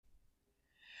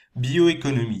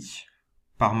Bioéconomie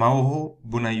par Mauro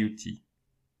Buonaiuti.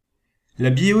 La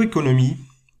bioéconomie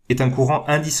est un courant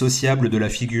indissociable de la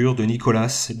figure de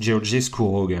Nicholas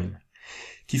Georgescu-Roegen,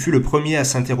 qui fut le premier à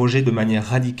s'interroger de manière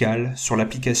radicale sur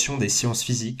l'application des sciences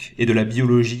physiques et de la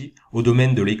biologie au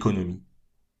domaine de l'économie.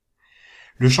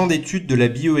 Le champ d'étude de la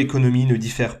bioéconomie ne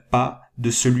diffère pas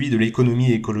de celui de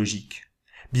l'économie écologique,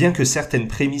 bien que certaines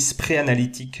prémices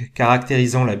préanalytiques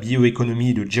caractérisant la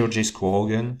bioéconomie de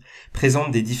Georgescu-Roegen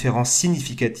présentent des différences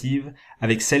significatives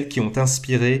avec celles qui ont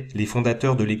inspiré les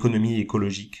fondateurs de l'économie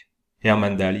écologique,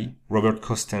 Herman Daly, Robert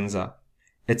Costanza,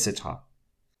 etc.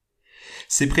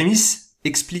 Ces prémices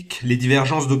expliquent les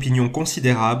divergences d'opinion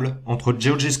considérables entre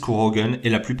Georgescu-Roegen et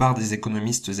la plupart des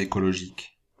économistes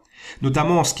écologiques,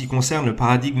 notamment en ce qui concerne le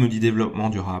paradigme du développement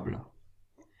durable.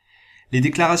 Les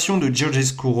déclarations de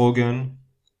Georgescu-Roegen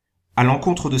à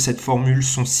l'encontre de cette formule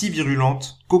sont si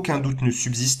virulentes qu'aucun doute ne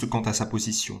subsiste quant à sa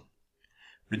position.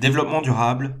 Le développement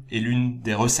durable est l'une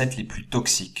des recettes les plus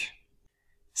toxiques.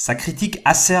 Sa critique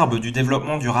acerbe du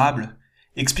développement durable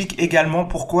explique également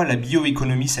pourquoi la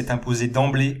bioéconomie s'est imposée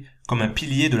d'emblée comme un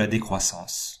pilier de la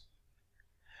décroissance.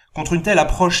 Contre une telle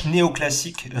approche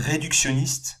néoclassique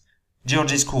réductionniste,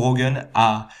 Georgescu-Roegen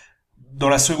a, dans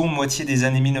la seconde moitié des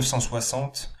années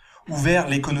 1960, ouvert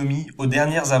l'économie aux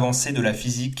dernières avancées de la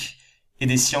physique et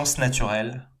des sciences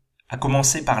naturelles, à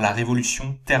commencer par la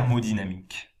révolution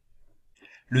thermodynamique.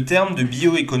 Le terme de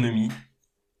bioéconomie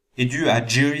est dû à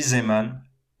Jiří Zeman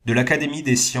de l'Académie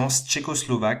des sciences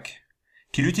tchécoslovaque,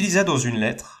 qui l'utilisa dans une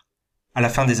lettre, à la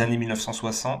fin des années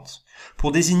 1960,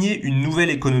 pour désigner une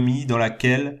nouvelle économie dans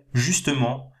laquelle,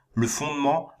 justement, le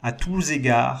fondement à tous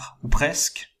égards, ou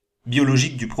presque,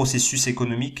 biologique du processus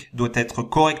économique doit être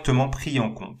correctement pris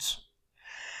en compte.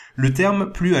 Le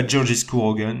terme plut à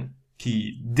Georgescu-Roegen,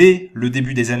 qui, dès le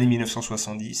début des années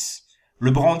 1970, le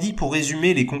brandit pour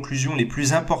résumer les conclusions les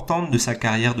plus importantes de sa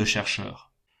carrière de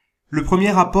chercheur. Le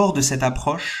premier rapport de cette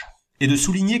approche est de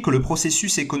souligner que le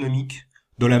processus économique,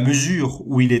 dans la mesure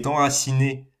où il est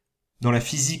enraciné dans la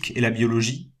physique et la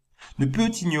biologie, ne peut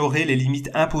ignorer les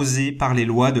limites imposées par les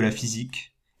lois de la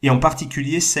physique, et en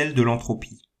particulier celles de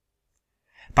l'entropie.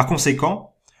 Par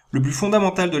conséquent, le plus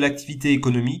fondamental de l'activité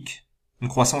économique, une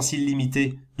croissance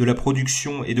illimitée de la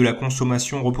production et de la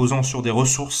consommation reposant sur des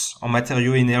ressources en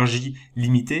matériaux et énergie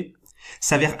limitées,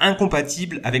 s'avère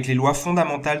incompatible avec les lois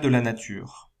fondamentales de la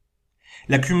nature.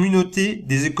 La communauté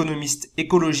des économistes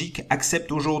écologiques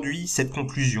accepte aujourd'hui cette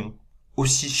conclusion,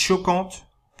 aussi choquante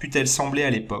put-elle sembler à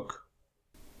l'époque.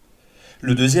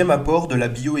 Le deuxième apport de la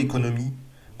bioéconomie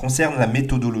concerne la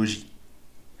méthodologie.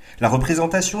 La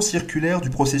représentation circulaire du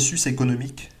processus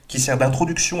économique, qui sert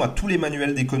d'introduction à tous les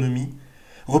manuels d'économie,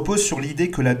 repose sur l'idée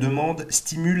que la demande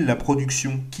stimule la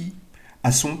production qui,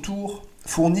 à son tour,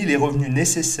 fournit les revenus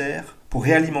nécessaires pour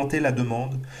réalimenter la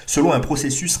demande, selon un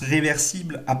processus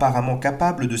réversible apparemment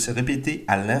capable de se répéter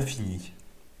à l'infini.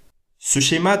 Ce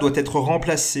schéma doit être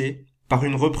remplacé par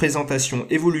une représentation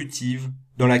évolutive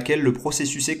dans laquelle le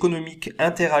processus économique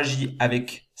interagit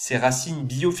avec ses racines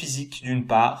biophysiques d'une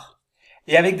part,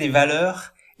 et avec des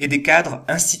valeurs et des cadres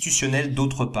institutionnels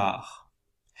d'autre part.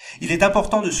 Il est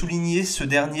important de souligner ce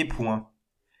dernier point.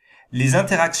 Les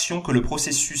interactions que le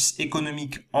processus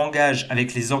économique engage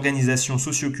avec les organisations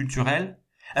socioculturelles,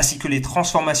 ainsi que les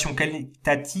transformations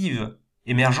qualitatives,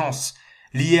 émergences,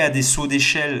 liées à des sauts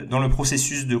d'échelle dans le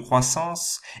processus de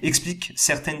croissance, expliquent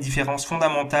certaines différences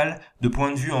fondamentales de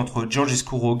point de vue entre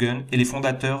Georgescu-Roegen et les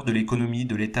fondateurs de l'économie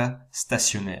de l'État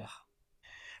stationnaire.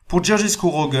 Pour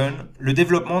Georgescu-Roegen, le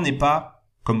développement n'est pas,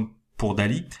 comme pour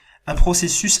Daly, un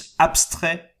processus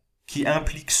abstrait qui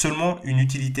implique seulement une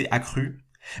utilité accrue,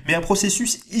 mais un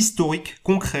processus historique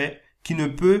concret qui ne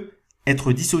peut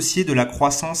être dissocié de la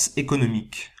croissance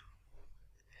économique.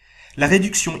 La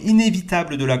réduction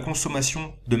inévitable de la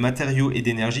consommation de matériaux et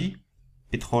d'énergie,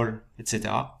 pétrole,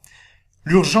 etc.,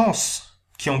 l'urgence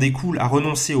qui en découle à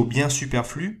renoncer aux biens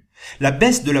superflus, la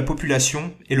baisse de la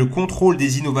population et le contrôle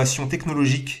des innovations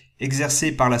technologiques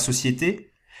exercées par la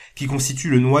société, qui constituent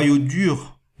le noyau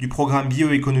dur du programme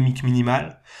bioéconomique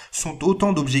minimal, sont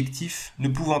autant d'objectifs ne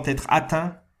pouvant être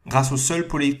atteints grâce aux seules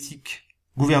politiques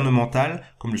gouvernementales,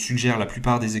 comme le suggèrent la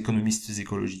plupart des économistes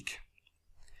écologiques.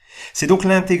 C'est donc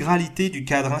l'intégralité du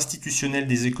cadre institutionnel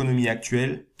des économies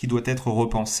actuelles qui doit être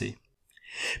repensée.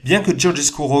 Bien que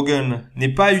Georgescu-Roegen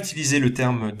n'ait pas utilisé le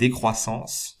terme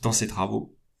décroissance dans ses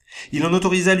travaux, il en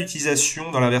autorisa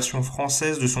l'utilisation dans la version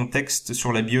française de son texte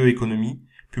sur la bioéconomie,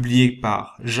 publié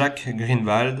par Jacques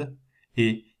Greenwald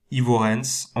et Ivo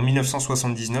Rens en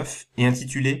 1979 et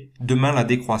intitulé « Demain la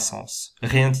décroissance »,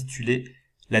 réintitulé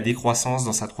 « La décroissance »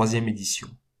 dans sa 3e édition.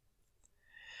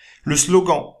 Le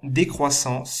slogan «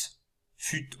 décroissance »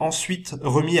 fut ensuite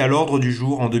remis à l'ordre du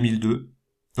jour en 2002,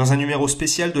 dans un numéro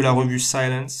spécial de la revue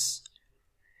Silence,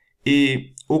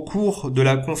 et au cours de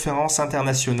la conférence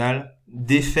internationale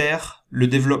Défaire le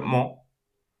développement,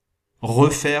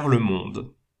 refaire le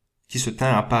monde, qui se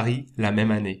tint à Paris la même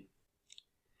année.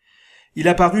 Il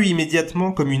apparut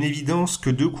immédiatement comme une évidence que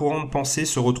deux courants de pensée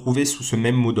se retrouvaient sous ce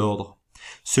même mot d'ordre,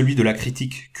 celui de la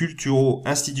critique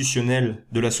culturo-institutionnelle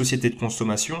de la société de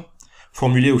consommation,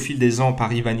 formulée au fil des ans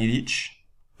par Ivan Illich,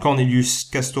 Cornelius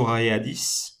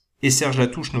Castoriadis et Serge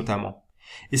Latouche notamment,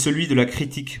 et celui de la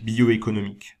critique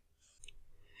bioéconomique.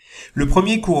 Le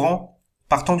premier courant,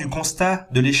 partant du constat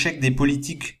de l'échec des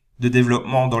politiques de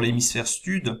développement dans l'hémisphère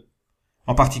sud,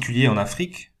 en particulier en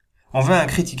Afrique, en vint à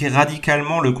critiquer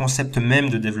radicalement le concept même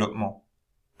de développement,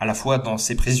 à la fois dans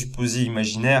ses présupposés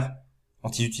imaginaires,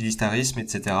 anti-utilitarisme,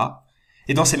 etc.,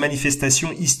 et dans ses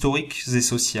manifestations historiques et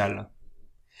sociales.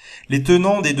 Les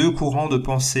tenants des deux courants de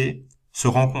pensée se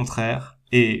rencontrèrent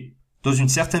et, dans une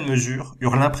certaine mesure,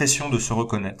 eurent l'impression de se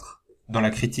reconnaître dans la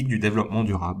critique du développement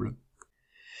durable.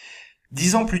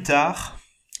 10 ans plus tard,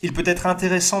 il peut être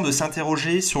intéressant de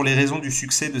s'interroger sur les raisons du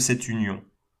succès de cette union.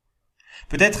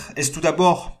 Peut-être est-ce tout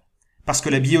d'abord parce que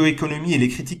la bioéconomie et les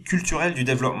critiques culturelles du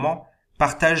développement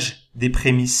partagent des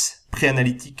prémices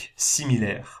préanalytiques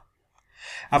similaires.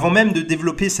 Avant même de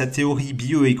développer sa théorie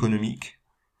bioéconomique,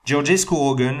 Georgescu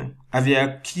Roegen avait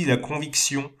acquis la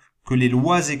conviction que les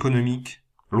lois économiques,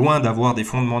 loin d'avoir des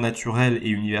fondements naturels et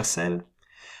universels,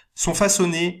 sont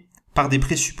façonnées par des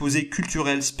présupposés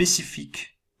culturels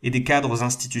spécifiques et des cadres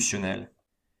institutionnels.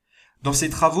 Dans ses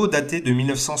travaux datés de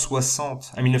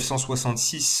 1960 à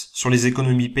 1966 sur les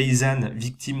économies paysannes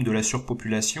victimes de la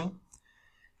surpopulation,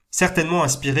 certainement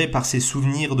inspirés par ses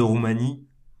souvenirs de Roumanie,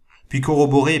 puis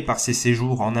corroborés par ses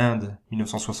séjours en Inde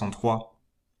 1963,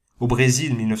 au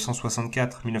Brésil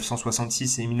 1964,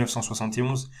 1966 et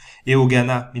 1971 et au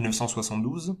Ghana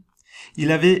 1972,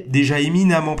 il avait déjà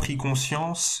éminemment pris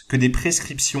conscience que des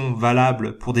prescriptions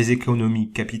valables pour des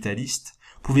économies capitalistes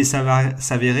pouvaient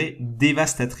s'avérer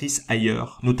dévastatrices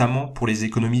ailleurs, notamment pour les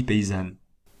économies paysannes.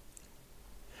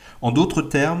 En d'autres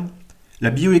termes, la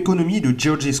bioéconomie de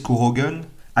Georgescu Roegen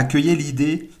accueillait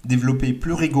l'idée, développée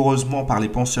plus rigoureusement par les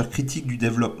penseurs critiques du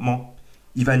développement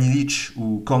Ivan Illich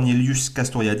ou Cornelius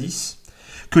Castoriadis,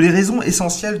 que les raisons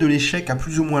essentielles de l'échec à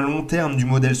plus ou moins long terme du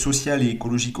modèle social et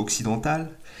écologique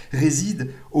occidental résident,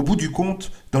 au bout du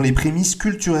compte, dans les prémices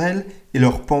culturelles et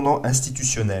leurs pendants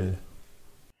institutionnels.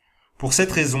 Pour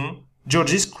cette raison,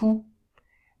 Georgescu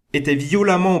était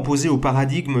violemment opposé au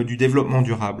paradigme du développement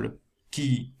durable,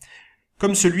 qui,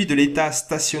 comme celui de l'État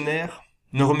stationnaire,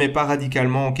 ne remet pas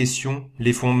radicalement en question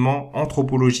les fondements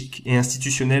anthropologiques et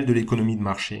institutionnels de l'économie de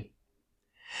marché.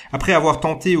 Après avoir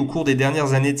tenté au cours des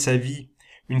dernières années de sa vie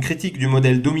une critique du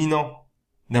modèle dominant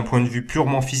d'un point de vue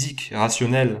purement physique,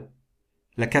 rationnel,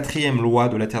 la 4e loi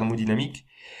de la thermodynamique,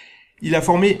 il a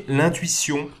formé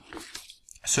l'intuition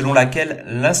selon laquelle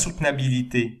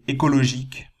l'insoutenabilité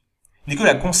écologique n'est que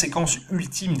la conséquence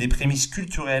ultime des prémices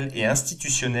culturelles et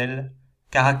institutionnelles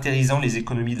caractérisant les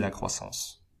économies de la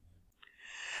croissance.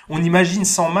 On imagine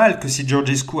sans mal que si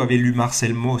Georgescu avait lu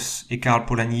Marcel Mauss et Karl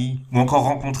Polanyi, ou encore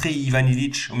rencontré Ivan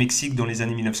Illich au Mexique dans les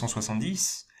années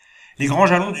 1970, les grands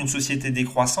jalons d'une société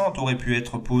décroissante auraient pu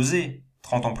être posés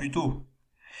 30 ans plus tôt.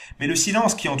 Mais le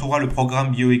silence qui entoura le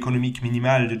programme bioéconomique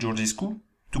minimal de Georgescu,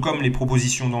 tout comme les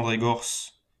propositions d'André Gors,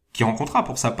 qui rencontra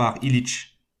pour sa part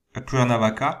Illich à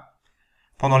Cuernavaca,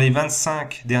 pendant les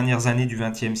 25 dernières années du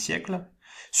XXe siècle,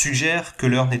 suggère que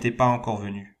l'heure n'était pas encore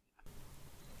venue.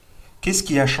 Qu'est-ce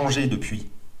qui a changé depuis ?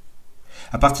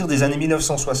 À partir des années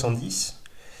 1970,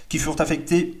 qui furent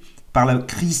affectées par la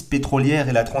crise pétrolière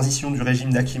et la transition du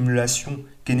régime d'accumulation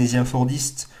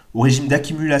keynésien-fordiste au régime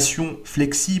d'accumulation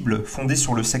flexible fondé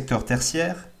sur le secteur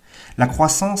tertiaire, la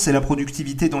croissance et la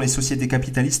productivité dans les sociétés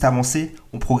capitalistes avancées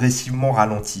ont progressivement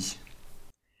ralenti.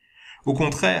 Au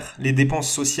contraire, les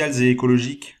dépenses sociales et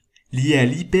écologiques, liées à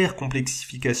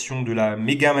l'hypercomplexification de la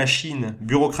méga-machine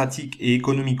bureaucratique et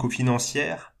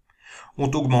économico-financière,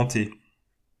 ont augmenté.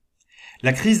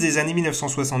 La crise des années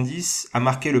 1970 a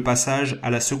marqué le passage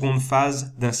à la seconde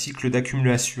phase d'un cycle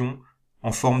d'accumulation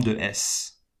en forme de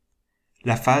S,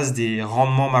 la phase des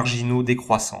rendements marginaux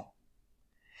décroissants.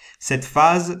 Cette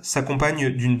phase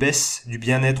s'accompagne d'une baisse du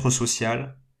bien-être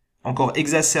social, encore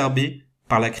exacerbée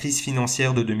par la crise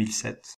financière de 2007.